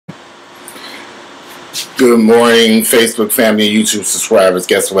Good morning, Facebook family and YouTube subscribers.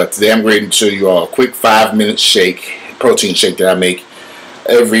 Guess what? Today I'm going to show you all a quick 5-minute shake, protein shake that I make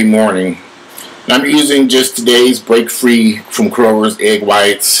every morning. And I'm using just today's break free from Kroger's egg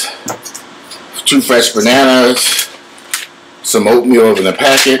whites, 2 fresh bananas, some oatmeal in a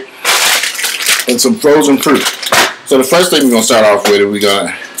packet, and some frozen fruit. So the first thing we're going to start off with,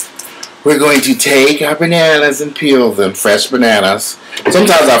 we're going to take our bananas and peel them, fresh bananas.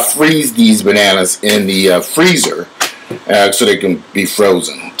 Sometimes I freeze these bananas in the freezer so they can be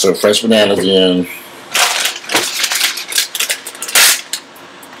frozen. So fresh bananas in.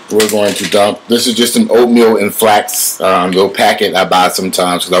 We're going to dump. This is just an oatmeal and flax little packet I buy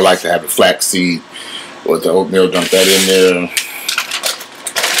sometimes because I like to have a flax seed with the oatmeal. Dump that in there.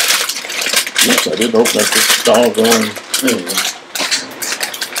 Oops, I didn't open up this doggone thing.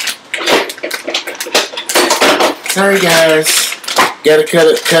 Sorry guys. Gotta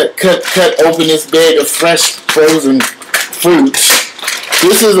cut open this bag of fresh frozen fruits.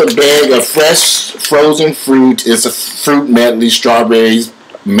 This is a bag of fresh frozen fruit. It's a fruit medley: strawberries,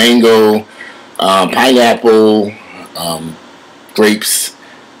 mango, pineapple, grapes,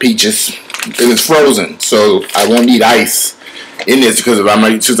 peaches, and it's frozen. So I won't need ice in this because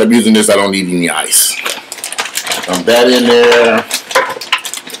since I'm using this, I don't need any ice. Dump that in there.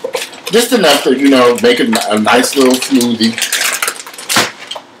 Just enough to, make a nice little smoothie.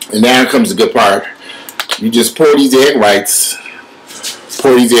 And now comes the good part. You just pour these egg whites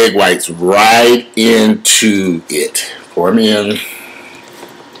right into it. Pour them in.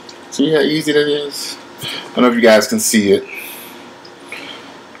 See how easy that is? I don't know if you guys can see it.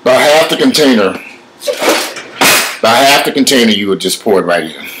 About half the container you would just pour it right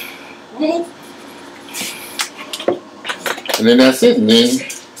in. And then that's it. And then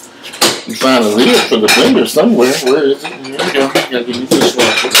you find a lid for the blender somewhere. Where is it? Here we go. You gotta give me this one.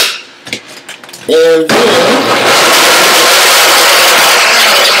 And then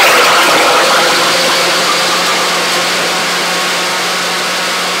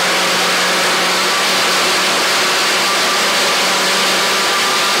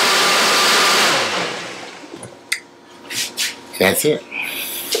that's it.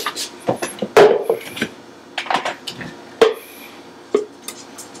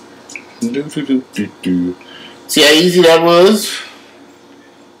 See how easy that was?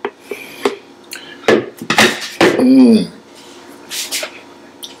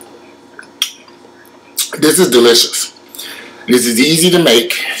 This is delicious. This is easy to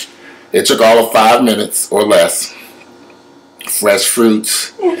make. It took all of 5 minutes or less. Fresh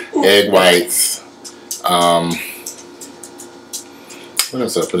fruits, egg whites, what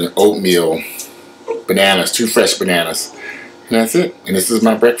else I put in? Oatmeal, bananas, 2 fresh bananas. And that's it. And this is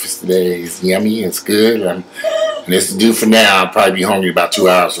my breakfast today. It's yummy. It's good. And this is due for now. I'll probably be hungry about 2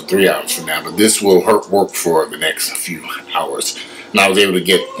 hours or 3 hours from now. But this will work for the next few hours. And I was able to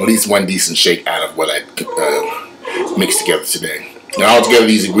get at least one decent shake out of what I mixed together today. And altogether,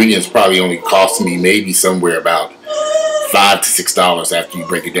 these ingredients probably only cost me maybe somewhere about $5 to $6 after you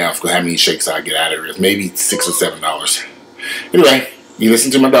break it down for how many shakes I get out of it. Maybe $6 or $7. Anyway, you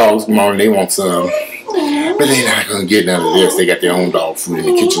listen to my dogs. Tomorrow they want some. But they're not going to get none of this. They got their own dog food in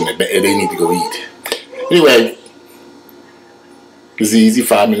the kitchen that they need to go eat. Anyway, it's an easy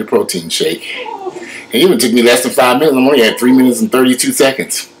 5-minute protein shake. It even took me less than 5 minutes. I'm only at 3 minutes and 32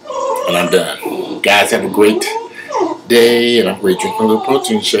 seconds. And I'm done. Guys, have a great day. And I'm great drinking little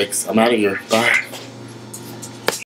protein shakes. I'm out of here. Bye.